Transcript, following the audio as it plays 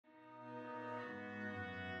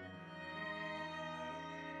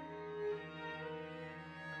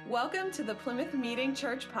Welcome to the Plymouth Meeting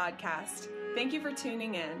Church podcast. Thank you for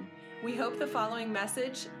tuning in. We hope the following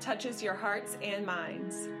message touches your hearts and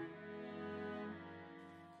minds.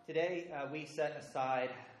 Today, we set aside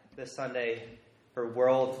this Sunday for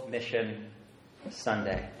World Mission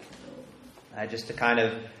Sunday. Just to kind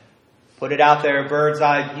of put it out there, bird's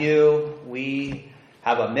eye view, we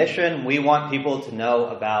have a mission. We want people to know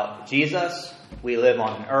about Jesus. We live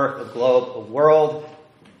on an earth, a globe, a world.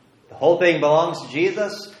 The whole thing belongs to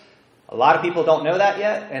Jesus. A lot of people don't know that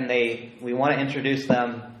yet, and we want to introduce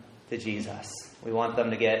them to Jesus. We want them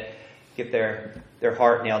to get their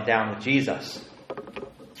heart nailed down with Jesus.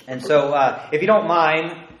 And so, if you don't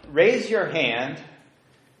mind, raise your hand.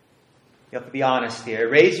 You have to be honest here.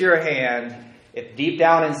 Raise your hand if deep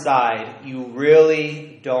down inside you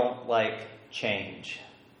really don't like change.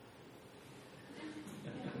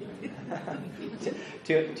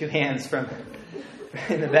 Two hands from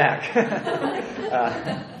in the back.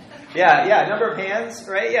 Yeah, number of hands,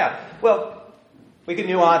 right? Yeah. Well, we can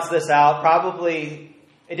nuance this out. Probably,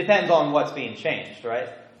 it depends on what's being changed, right?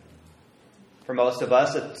 For most of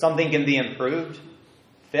us, if something can be improved,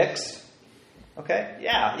 fixed, okay?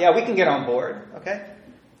 Yeah, we can get on board, okay?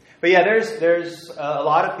 But yeah, there's a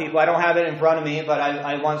lot of people, I don't have it in front of me, but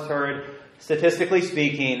I once heard, statistically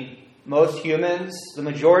speaking, most humans, the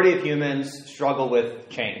majority of humans struggle with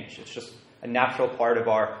change. It's just a natural part of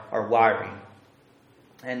our wiring.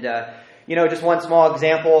 And, just one small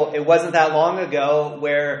example, it wasn't that long ago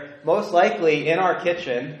where most likely in our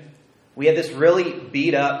kitchen, we had this really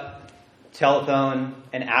beat up telephone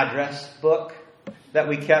and address book that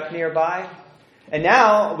we kept nearby. And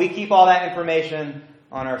now we keep all that information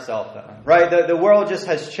on our cell phone, right? The world just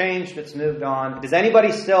has changed. It's moved on. Does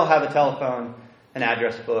anybody still have a telephone and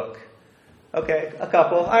address book? Okay, a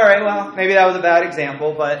couple. All right, well, maybe that was a bad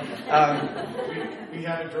example, but... we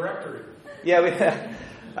had a directory. Yeah,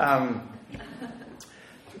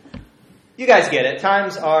 you guys get it.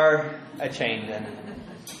 Times are a-changin'.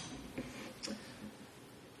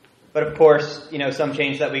 But of course, some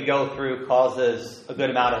change that we go through causes a good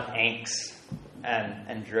amount of angst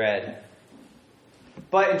and dread.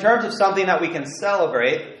 But in terms of something that we can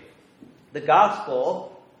celebrate, the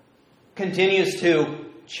gospel continues to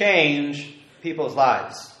change people's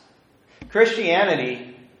lives.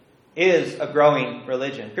 Christianity is a growing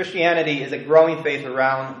religion. Christianity is a growing faith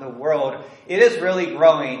around the world. It is really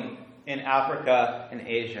growing in Africa and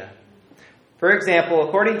Asia. For example,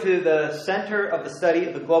 according to the Center of the Study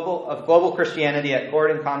of Global Christianity at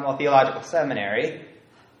Gordon Conwell Theological Seminary,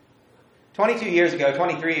 23 years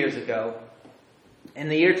ago, in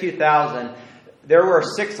the year 2000, there were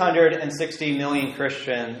 660 million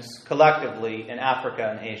Christians collectively in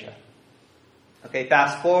Africa and Asia. Okay,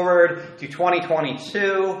 fast forward to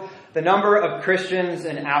 2022, the number of Christians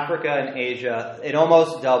in Africa and Asia, it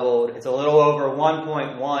almost doubled. It's a little over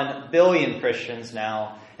 1.1 billion Christians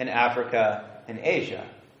now in Africa and Asia.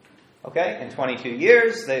 Okay, in 22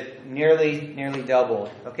 years, they've nearly doubled.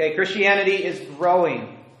 Okay, Christianity is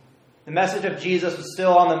growing. The message of Jesus is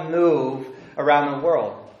still on the move around the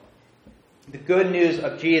world. The good news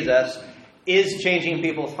of Jesus is changing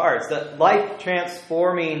people's hearts. The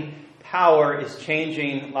life-transforming power is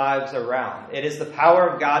changing lives around. It is the power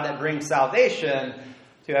of God that brings salvation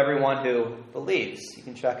to everyone who believes. You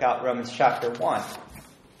can check out Romans chapter 1.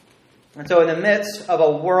 And so in the midst of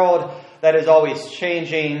a world that is always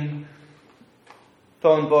changing,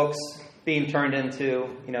 phone books being turned into,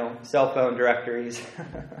 cell phone directories,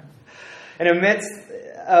 in the midst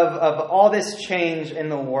of all this change in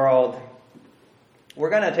the world, we're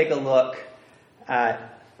going to take a look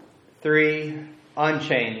at three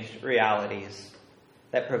unchanged realities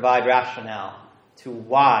that provide rationale to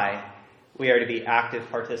why we are to be active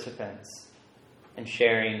participants in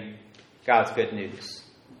sharing God's good news.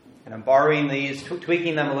 And I'm borrowing these,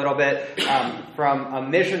 tweaking them a little bit from a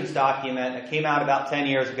missions document that came out about 10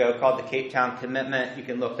 years ago called the Cape Town Commitment. You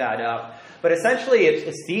can look that up. But essentially,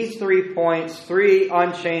 it's these 3 points, three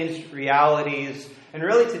unchanged realities. And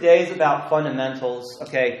really today is about fundamentals.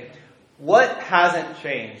 Okay, what hasn't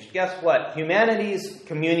changed? Guess what? Humanity's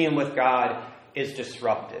communion with God is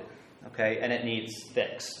disrupted. Okay, and it needs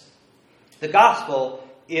fixed. The gospel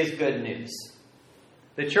is good news.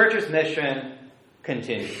 The church's mission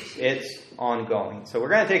continues. It's ongoing. So we're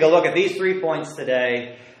going to take a look at these 3 points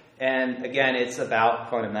today. And again, it's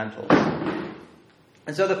about fundamentals.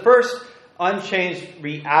 And so the first unchanged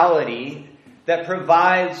reality that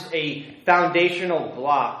provides a foundational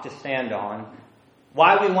block to stand on,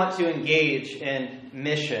 why we want to engage in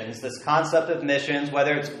missions, this concept of missions,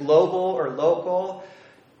 whether it's global or local,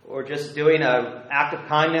 or just doing an act of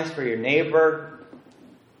kindness for your neighbor.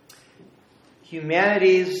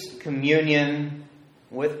 humanity's communion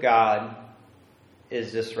with God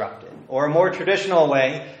is disrupted. Or a more traditional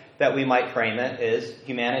way that we might frame it is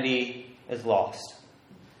humanity is lost.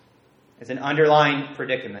 It's an underlying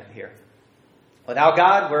predicament here. Without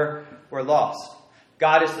God, we're lost.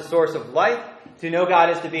 God is the source of life. To know God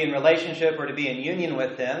is to be in relationship or to be in union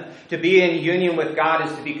with Him. To be in union with God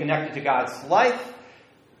is to be connected to God's life.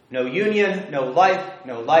 No union, no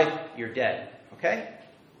life, you're dead. Okay?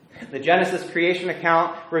 The Genesis creation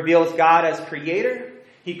account reveals God as creator.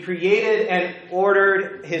 He created and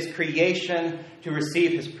ordered His creation to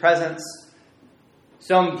receive His presence.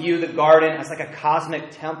 Some view the garden as like a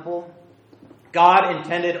cosmic temple. God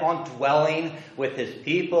intended on dwelling with His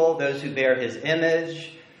people, those who bear His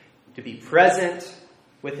image, to be present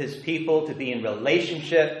with His people, to be in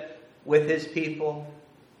relationship with His people.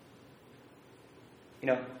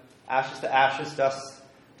 Ashes to ashes,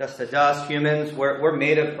 dust to dust. Humans, we're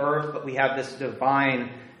made of earth, but we have this divine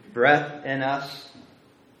breath in us.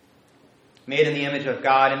 Made in the image of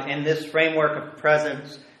God. And in this framework of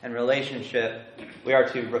presence and relationship, we are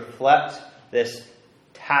to reflect this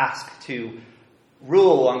task to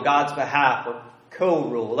rule on God's behalf, or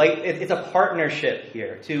co-rule. It's a partnership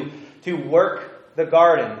here to work the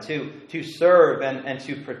garden, to serve and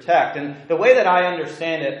to protect. And the way that I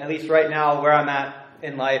understand it, at least right now where I'm at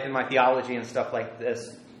in life, in my theology and stuff like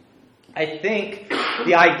this, I think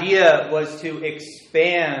the idea was to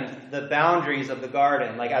expand the boundaries of the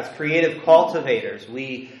garden. Like as creative cultivators,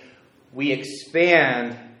 we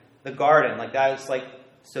expand the garden. Like that is like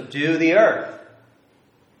subdue the earth.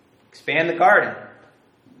 Expand the garden.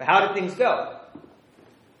 But how did things go?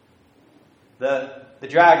 The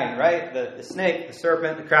dragon, right? The snake, the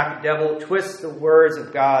serpent, the crafty devil twists the words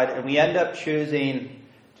of God, and we end up choosing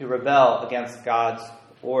to rebel against God's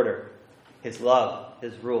order, His love,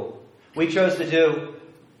 His rule. We chose to do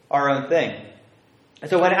our own thing. And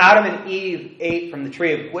so when Adam and Eve ate from the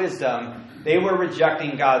tree of wisdom, they were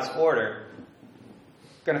rejecting God's order.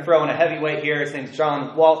 I'm going to throw in a heavyweight here. His name's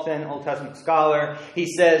John Walton, Old Testament scholar. He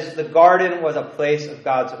says the garden was a place of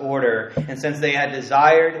God's order. And since they had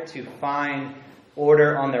desired to find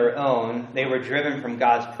order on their own, they were driven from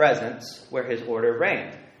God's presence where His order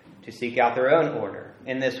reigned to seek out their own order.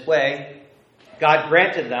 In this way, God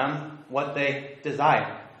granted them what they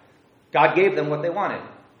desired. God gave them what they wanted,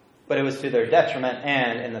 but it was to their detriment,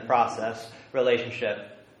 and in the process, relationship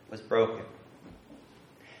was broken.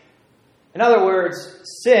 In other words,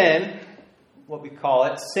 sin, what we call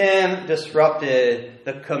it, sin disrupted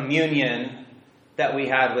the communion that we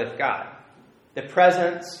had with God. The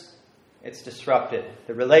presence, it's disrupted.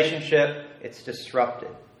 The relationship, it's disrupted.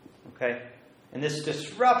 Okay? And this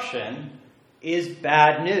disruption is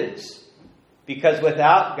bad news, because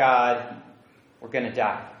without God, we're going to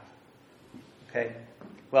die. Okay?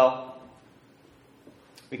 Well,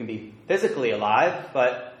 we can be physically alive,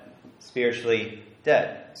 but spiritually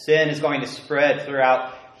dead. Sin is going to spread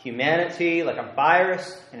throughout humanity like a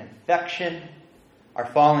virus, an infection. Our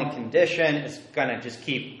fallen condition is going to just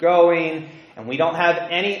keep going, and we don't have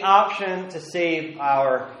any option to save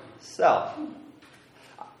ourselves.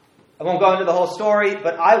 I won't go into the whole story,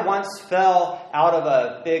 but I once fell out of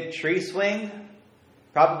a big tree swing.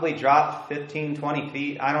 Probably dropped 15, 20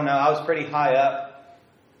 feet. I don't know. I was pretty high up.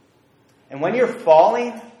 And when you're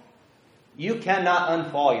falling, you cannot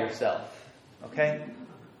unfall yourself. Okay?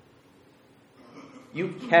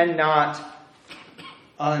 You cannot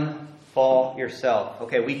unfall yourself.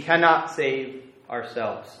 Okay? We cannot save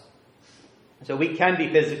ourselves. So we can be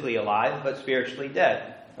physically alive, but spiritually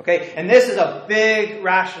dead. Okay? And this is a big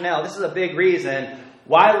rationale. This is a big reason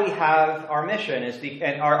why we have our mission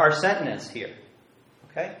and our sentence here.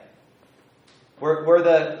 Okay?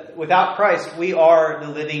 Without Christ, we are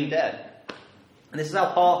the living dead. And this is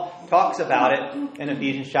how Paul talks about it in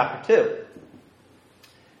Ephesians chapter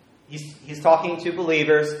 2. He's talking to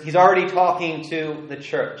believers. He's already talking to the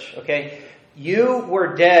church. Okay? You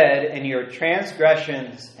were dead in your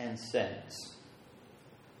transgressions and sins.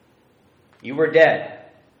 You were dead.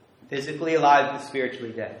 Physically alive, but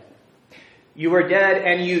spiritually dead. You were dead,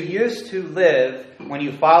 and you used to live when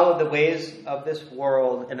you followed the ways of this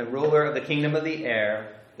world and the ruler of the kingdom of the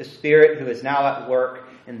air, the spirit who is now at work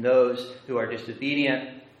in those who are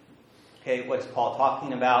disobedient. Okay, what is Paul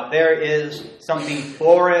talking about? There is something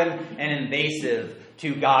foreign and invasive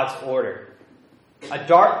to God's order. A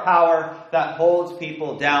dark power that holds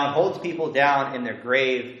people down in their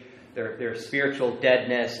grave, their spiritual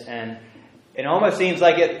deadness, and it almost seems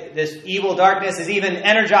like this evil darkness is even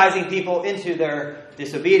energizing people into their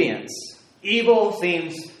disobedience. Evil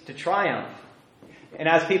seems to triumph. And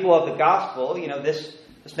as people of the gospel, this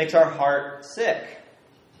makes our heart sick.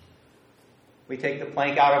 We take the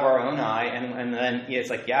plank out of our own eye, and then it's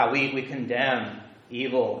like, yeah, we condemn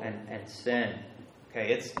evil and sin.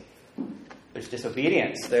 Okay, there's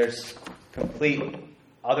disobedience. There's complete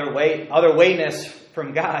other wayness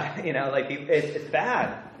from God. It's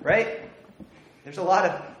bad, right? There's a lot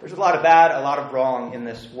of bad, a lot of wrong in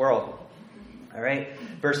this world. All right,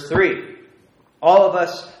 verse 3. All of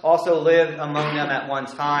us also lived among them at one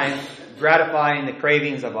time, gratifying the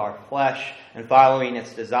cravings of our flesh and following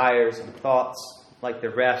its desires and thoughts. Like the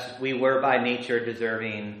rest, we were by nature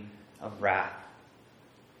deserving of wrath.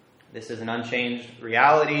 This is an unchanged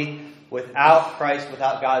reality. Without Christ,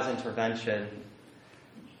 without God's intervention,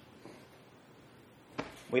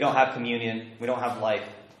 we don't have communion. We don't have life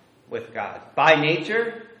with God. By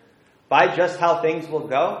nature, by just how things will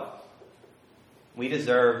go, we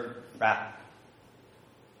deserve wrath.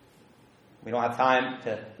 We don't have time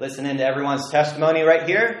to listen into everyone's testimony right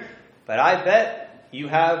here, but I bet you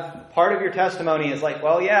have part of your testimony is like,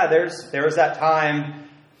 well, yeah, there was that time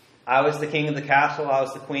I was the king of the castle, I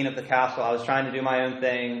was the queen of the castle, I was trying to do my own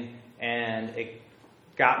thing, and it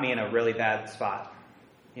got me in a really bad spot.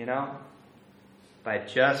 By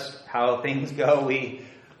just how things go, we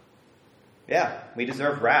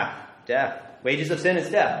deserve wrath, death. Wages of sin is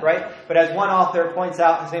death, right? But as one author points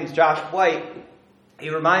out, his name's Josh White, he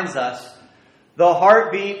reminds us, the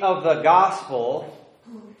heartbeat of the gospel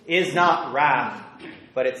is not wrath,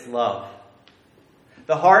 but it's love.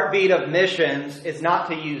 The heartbeat of missions is not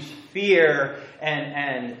to use fear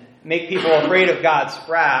and make people afraid of God's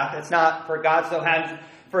wrath. It's not for God so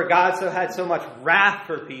had so much wrath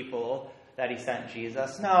for people that he sent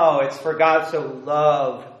Jesus. No, it's for God so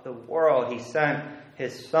loved the world, he sent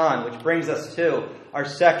his Son, which brings us to our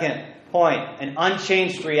second point. An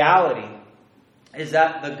unchanged reality is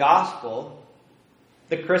that the gospel,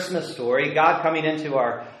 the Christmas story, God coming into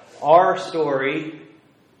our story,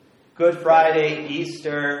 Good Friday,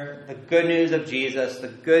 Easter, the good news of Jesus, the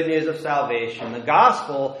good news of salvation. The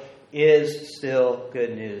gospel is still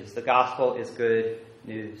good news. The gospel is good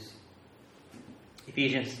news.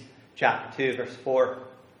 Ephesians chapter 2, verse 4.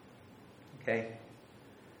 Okay.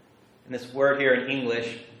 And this word here in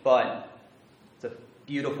English, but, it's a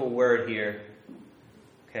beautiful word here.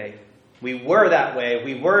 Okay. We were that way.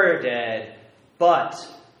 We were dead, but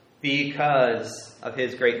because of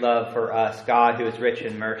his great love for us, God, who is rich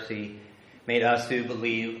in mercy, made us who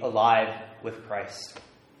believe alive with Christ.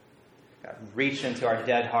 God reached into our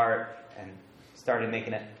dead heart and started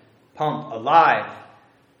making it pump alive.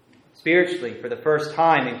 Spiritually, for the first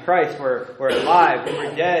time in Christ, we're alive. We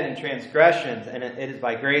were dead in transgressions, and it is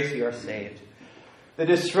by grace you are saved. The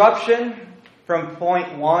disruption from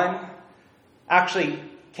point one actually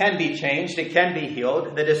can be changed. It can be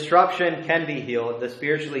healed. The disruption can be healed. The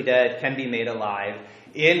spiritually dead can be made alive.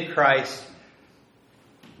 In Christ,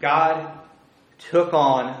 God took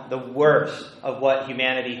on the worst of what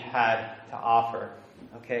humanity had to offer.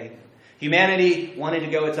 Okay? Humanity wanted to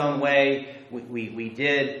go its own way. We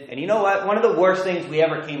did. And you know what? One of the worst things we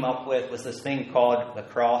ever came up with was this thing called the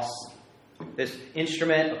cross. This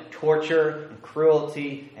instrument of torture and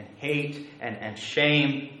cruelty and hate and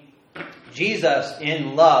shame. Jesus,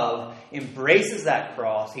 in love, embraces that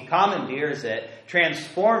cross. He commandeers it,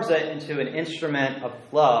 transforms it into an instrument of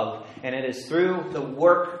love. And it is through the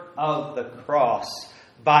work of the cross,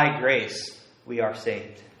 by grace, we are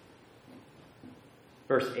saved.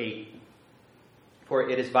 Verse 8. For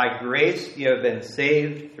it is by grace you have been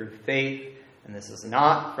saved through faith, and this is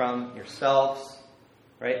not from yourselves,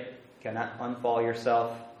 right? You cannot unfall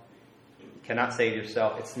yourself. You cannot save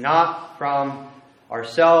yourself. It's not from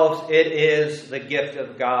ourselves. It is the gift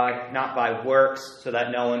of God, not by works, so that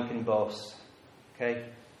no one can boast. Okay?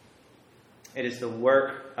 It is the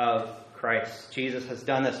work of Christ. Jesus has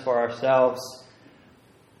done this for ourselves.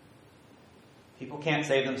 People can't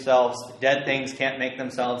save themselves. Dead things can't make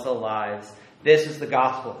themselves alive. This is the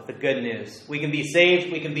gospel, the good news. We can be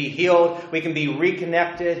saved, we can be healed, we can be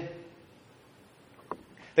reconnected.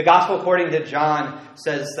 The gospel, according to John,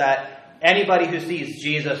 says that anybody who sees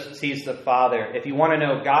Jesus sees the Father. If you want to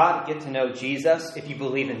know God, get to know Jesus. If you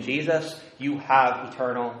believe in Jesus, you have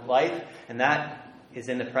eternal life. And that is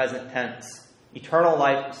in the present tense. Eternal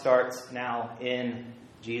life starts now in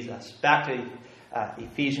Jesus. Back to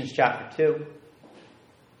Ephesians chapter 2.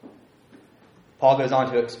 Paul goes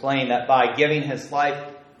on to explain that by giving his life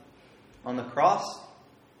on the cross,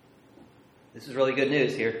 this is really good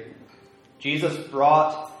news here. Jesus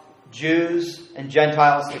brought Jews and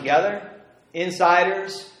Gentiles together.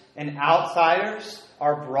 Insiders and outsiders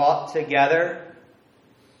are brought together.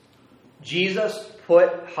 Jesus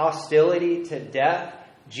put hostility to death.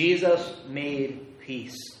 Jesus made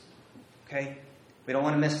peace. Okay? We don't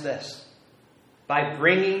want to miss this. By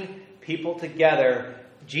bringing people together,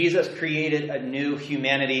 Jesus created a new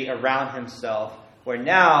humanity around himself, where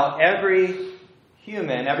now every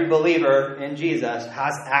human, every believer in Jesus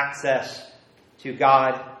has access to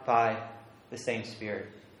God by the same Spirit,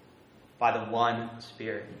 by the one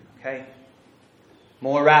Spirit. Okay?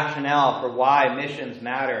 More rationale for why missions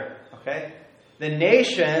matter. Okay? The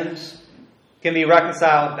nations can be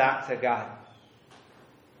reconciled back to God.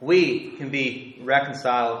 We can be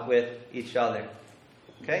reconciled with each other.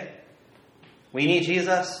 Okay? We need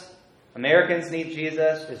Jesus. Americans need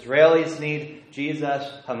Jesus. Israelis need Jesus.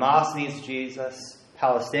 Hamas needs Jesus.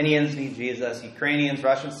 Palestinians need Jesus. Ukrainians,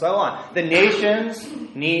 Russians, so on. The nations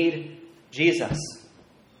need Jesus.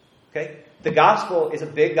 Okay? The gospel is a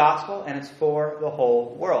big gospel, and it's for the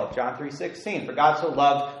whole world. John 3:16. For God so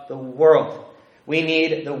loved the world. We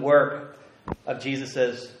need the work of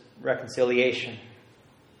Jesus' reconciliation.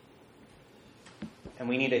 And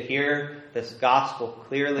we need to hear this gospel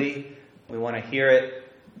clearly. We want to hear it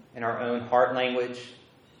in our own heart language.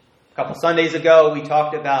 A couple Sundays ago, we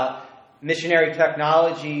talked about missionary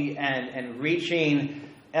technology and reaching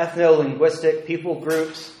ethno-linguistic people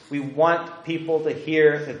groups. We want people to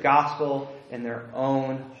hear the gospel in their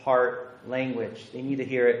own heart language. They need to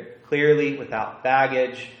hear it clearly, without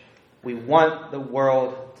baggage. We want the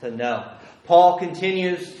world to know. Paul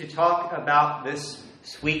continues to talk about this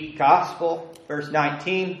sweet gospel. Verse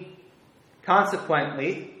 19,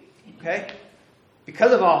 consequently, okay,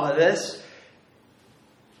 because of all of this,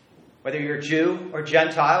 whether you're Jew or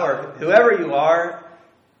Gentile or whoever you are,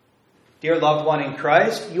 dear loved one in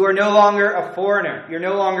Christ, you are no longer a foreigner. You're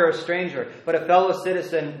no longer a stranger, but a fellow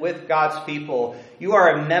citizen with God's people. You are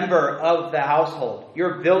a member of the household.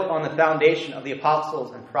 You're built on the foundation of the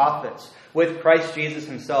apostles and prophets, with Christ Jesus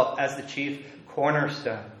himself as the chief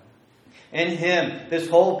cornerstone. In him, this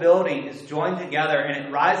whole building is joined together and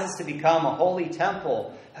it rises to become a holy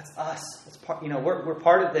temple. That's us. That's part, we're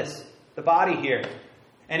part of this, the body here.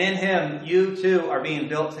 And in him, you too are being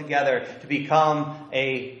built together to become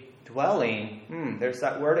a dwelling. There's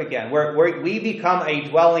that word again. We become a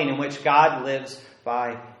dwelling in which God lives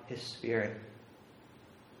by his Spirit.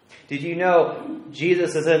 Did you know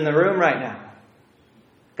Jesus is in the room right now?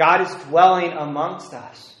 God is dwelling amongst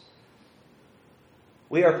us.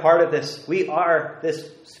 We are part of this. We are this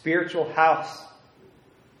spiritual house.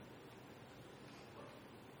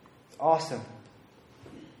 It's awesome.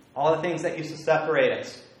 All the things that used to separate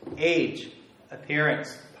us: age,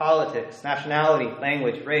 appearance, politics, nationality,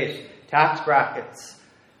 language, race, tax brackets,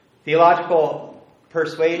 theological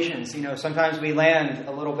persuasions. Sometimes we land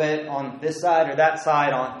a little bit on this side or that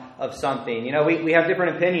side of something. We have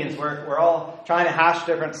different opinions. We're all trying to hash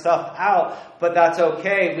different stuff out, but that's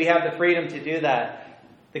okay. We have the freedom to do that.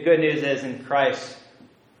 The good news is in Christ,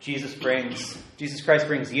 Jesus Christ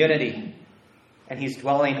brings unity, and he's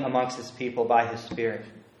dwelling amongst his people by his Spirit.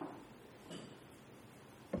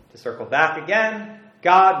 To circle back again,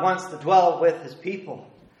 God wants to dwell with his people.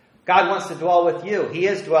 God wants to dwell with you. He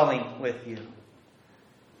is dwelling with you.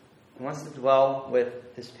 He wants to dwell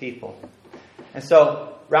with his people. And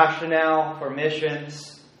so, rationale for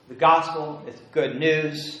missions, the gospel is good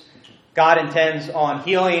news. God intends on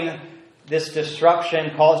healing this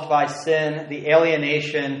disruption caused by sin, the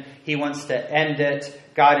alienation. He wants to end it.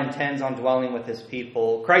 God intends on dwelling with his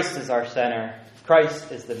people. Christ is our center. Christ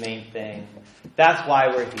is the main thing. That's why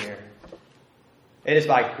we're here. It is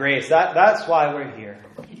by grace. That's why we're here.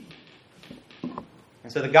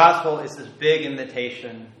 And so the gospel is this big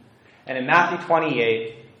invitation. And in Matthew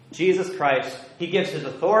 28, Jesus Christ, he gives his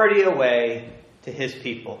authority away to his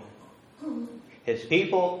people. His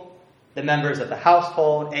people, the members of the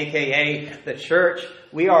household, aka the church,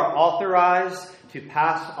 we are authorized to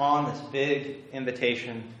pass on this big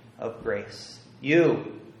invitation of grace.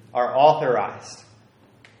 You are authorized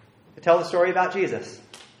to tell the story about Jesus.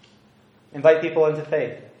 Invite people into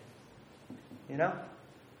faith.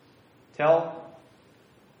 Tell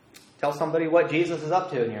somebody what Jesus is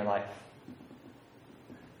up to in your life.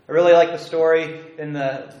 I really like the story in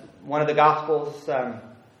one of the Gospels.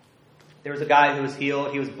 There was a guy who was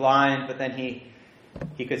healed. He was blind, but then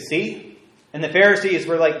he could see. And the Pharisees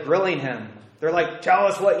were grilling him. They're like, tell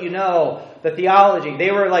us what you know. The theology.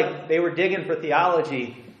 They were digging for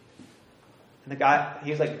theology. And the guy,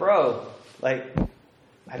 he was like, bro,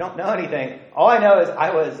 I don't know anything. All I know is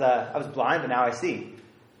I was blind, but now I see.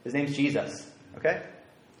 His name's Jesus. Okay?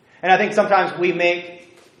 And I think sometimes we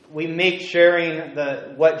make sharing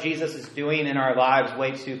what Jesus is doing in our lives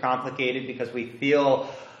way too complicated because we feel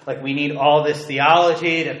like we need all this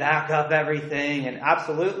theology to back up everything. And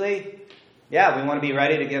absolutely, yeah, we want to be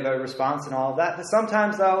ready to give a response and all of that. But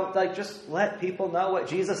sometimes, though, just let people know what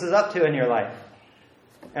Jesus is up to in your life.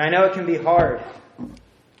 And I know it can be hard.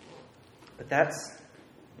 But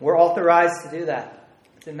we're authorized to do that.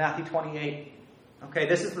 It's in Matthew 28. Okay,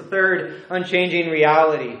 this is the third unchanging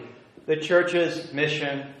reality. The church's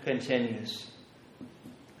mission continues.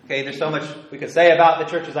 Okay, there's so much we could say about the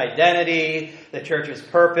church's identity, the church's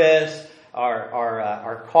purpose,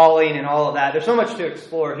 our calling and all of that. There's so much to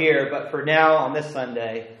explore here, but for now, on this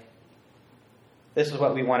Sunday, this is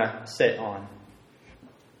what we want to sit on.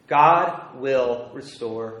 God will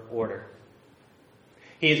restore order.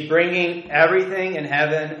 He is bringing everything in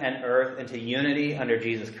heaven and earth into unity under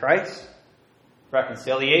Jesus Christ.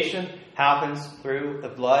 Reconciliation happens through the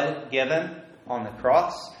blood given on the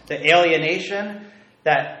cross. The alienation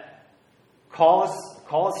that caused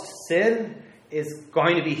sin is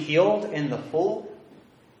going to be healed in the full.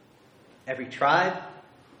 Every tribe,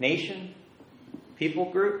 nation,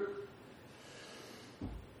 people group.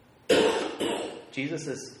 Jesus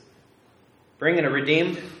is bringing a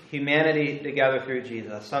redeemed humanity together through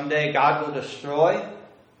Jesus. Someday God will destroy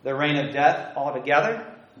the reign of death altogether.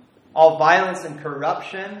 All violence and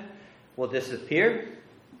corruption will disappear.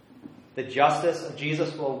 The justice of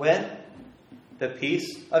Jesus will win. The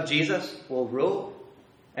peace of Jesus will rule.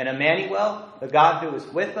 And Emmanuel, the God who is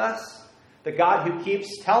with us, the God who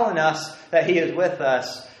keeps telling us that He is with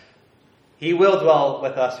us, He will dwell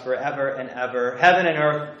with us forever and ever. Heaven and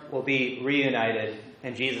earth will be reunited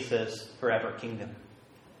in Jesus' forever kingdom.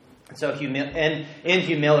 And so in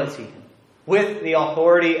humility, with the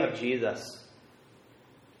authority of Jesus,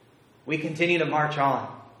 we continue to march on.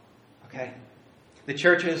 Okay? The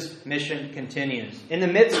church's mission continues. In the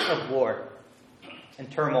midst of war and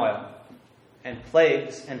turmoil and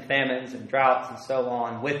plagues and famines and droughts and so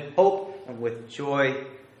on, with hope and with joy,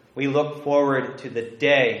 we look forward to the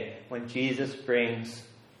day when Jesus brings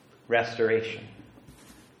restoration.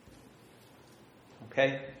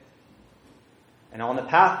 Okay? And on the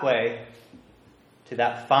pathway to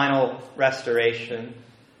that final restoration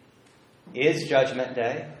is Judgment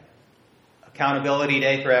Day, accountability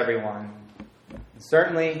day for everyone. And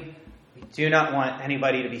certainly, we do not want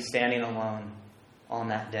anybody to be standing alone on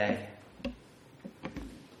that day.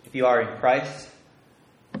 If you are in Christ,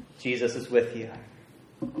 Jesus is with you.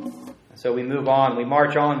 So we move on, we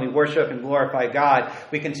march on, we worship and glorify God.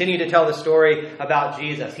 We continue to tell the story about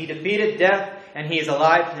Jesus. He defeated death and He is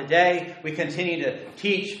alive today. We continue to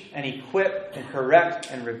teach and equip and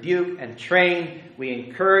correct and rebuke and train. We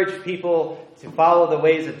encourage people to follow the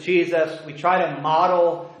ways of Jesus. We try to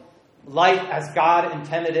model life as God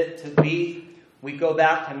intended it to be. We go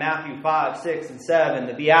back to Matthew 5, 6, and 7,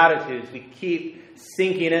 the Beatitudes. We keep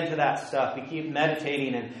sinking into that stuff. We keep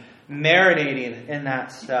meditating and marinating in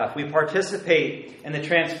that stuff. We participate in the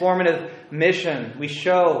transformative mission. We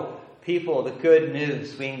show people the good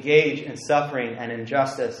news. We engage in suffering and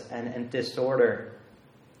injustice and disorder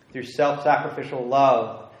through self-sacrificial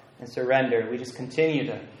love and surrender. We just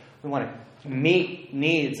we want to meet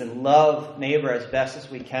needs and love neighbor as best as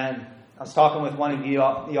we can. I was talking with one of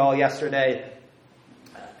y'all yesterday.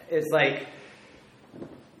 It's like,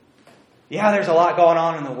 yeah, there's a lot going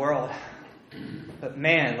on in the world. But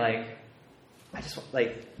man,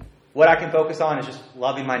 what I can focus on is just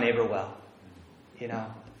loving my neighbor well,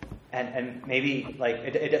 and maybe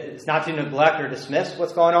it's not to neglect or dismiss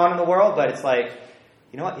what's going on in the world, but it's like,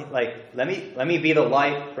 you know what, let me be the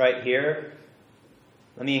light right here.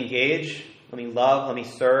 Let me engage. Let me love. Let me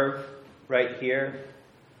serve right here.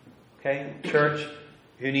 Okay, church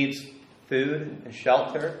who needs food and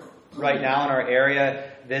shelter right now in our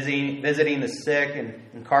area, visiting the sick and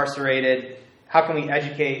incarcerated. How can we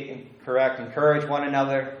educate and correct, encourage one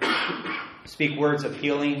another, speak words of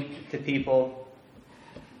healing to people,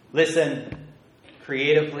 listen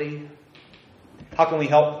creatively? How can we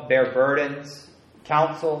help bear burdens,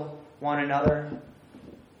 counsel one another,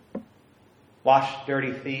 wash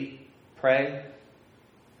dirty feet, pray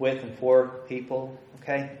with and for people?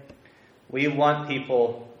 Okay? We want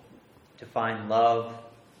people to find love,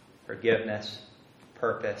 forgiveness,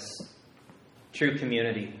 purpose, true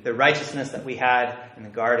community. The righteousness that we had in the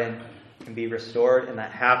garden can be restored, and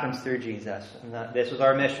that happens through Jesus. And this was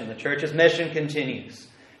our mission. The church's mission continues.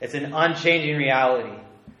 It's an unchanging reality.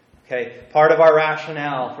 Okay, part of our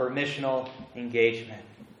rationale for missional engagement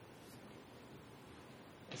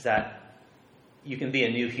is that you can be a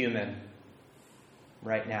new human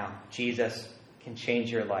right now. Jesus can change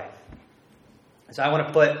your life. So I want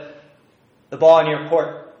to put the ball in your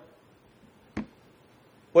court.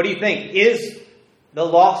 What do you think? Is the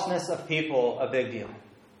lostness of people a big deal?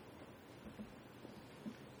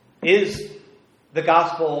 Is the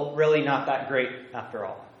gospel really not that great after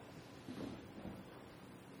all?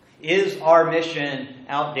 Is our mission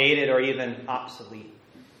outdated or even obsolete?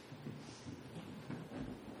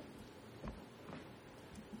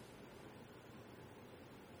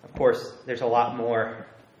 course, there's a lot more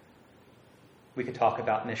we could talk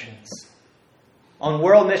about missions. On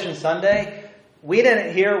World Mission Sunday, we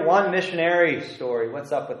didn't hear one missionary story.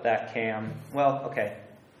 What's up with that, Cam? Well, okay.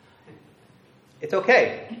 It's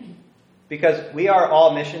okay, because we are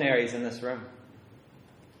all missionaries in this room.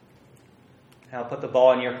 And I'll put the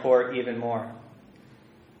ball in your court even more.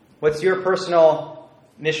 What's your personal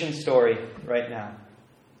mission story right now?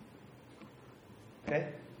 Okay?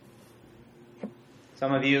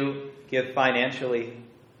 Some of you give financially.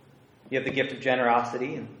 You have the gift of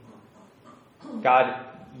generosity, and God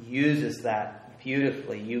uses that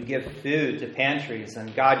beautifully. You give food to pantries,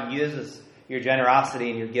 and God uses your generosity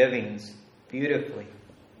and your givings beautifully.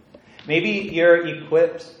 Maybe you're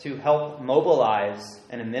equipped to help mobilize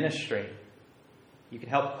and administrate. You can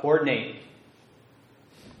help coordinate.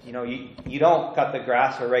 You don't cut the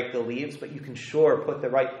grass or rake the leaves, but you can sure put the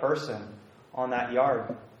right person on that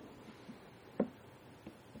yard.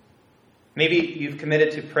 Maybe you've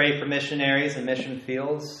committed to pray for missionaries in mission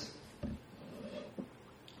fields.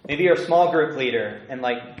 Maybe you're a small group leader, and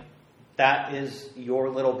that is your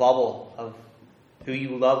little bubble of who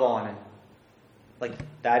you love on, and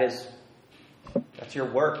that's your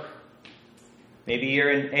work. Maybe you're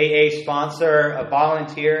an AA sponsor, a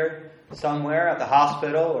volunteer somewhere at the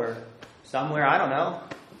hospital or somewhere, I don't know.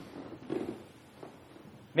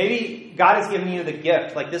 Maybe God has given you the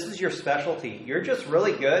gift. This is your specialty. You're just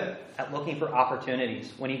really good at looking for opportunities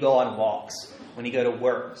when you go on walks, when you go to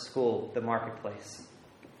work, school, the marketplace.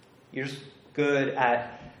 You're just good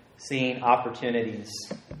at seeing opportunities.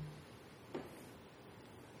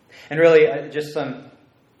 And really, just some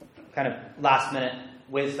kind of last-minute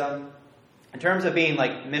wisdom. In terms of being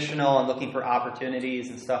missional and looking for opportunities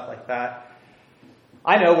and stuff like that,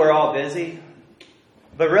 I know we're all busy.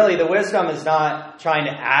 But really, the wisdom is not trying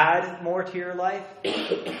to add more to your life.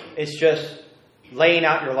 It's just laying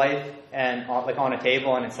out your life and on a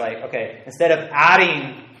table, and it's okay, instead of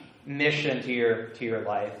adding mission to your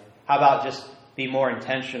life, how about just be more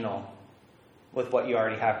intentional with what you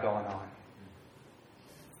already have going on?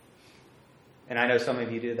 And I know some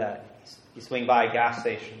of you do that. You swing by a gas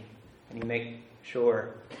station and you make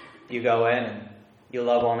sure you go in and you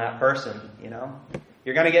love on that person,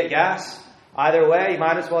 You're going to get gas. Either way, you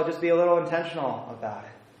might as well just be a little intentional about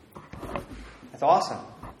it. That's awesome.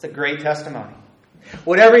 It's a great testimony.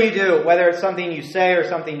 Whatever you do, whether it's something you say or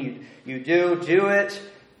something you do it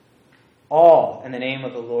all in the name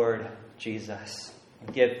of the Lord Jesus.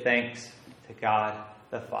 And give thanks to God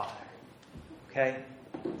the Father. Okay?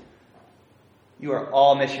 You are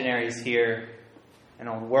all missionaries here. And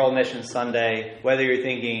on World Mission Sunday, whether you're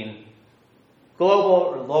thinking global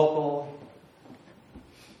or local,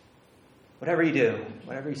 whatever you do,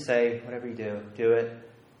 whatever you say, whatever you do it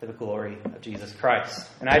for the glory of Jesus Christ.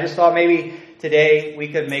 And I just thought maybe today we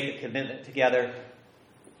could make a commitment together.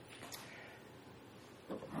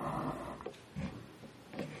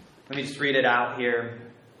 Let me just read it out here.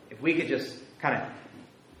 If we could just kind of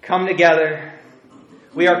come together.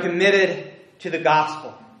 We are committed to the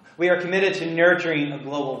gospel. We are committed to nurturing a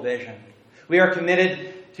global vision. We are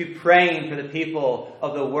committed to praying for the people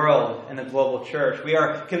of the world and the global church. We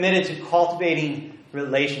are committed to cultivating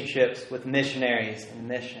relationships with missionaries and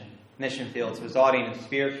mission fields, resulting in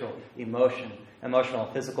spiritual, emotional,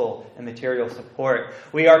 physical, and material support.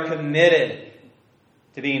 We are committed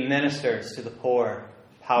to being ministers to the poor,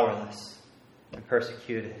 powerless, and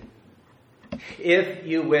persecuted. If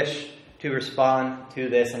you wish to respond to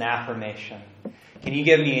this in affirmation, can you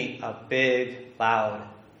give me a big, loud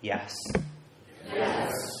yes?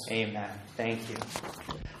 Yes. Amen. Thank you.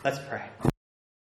 Let's pray.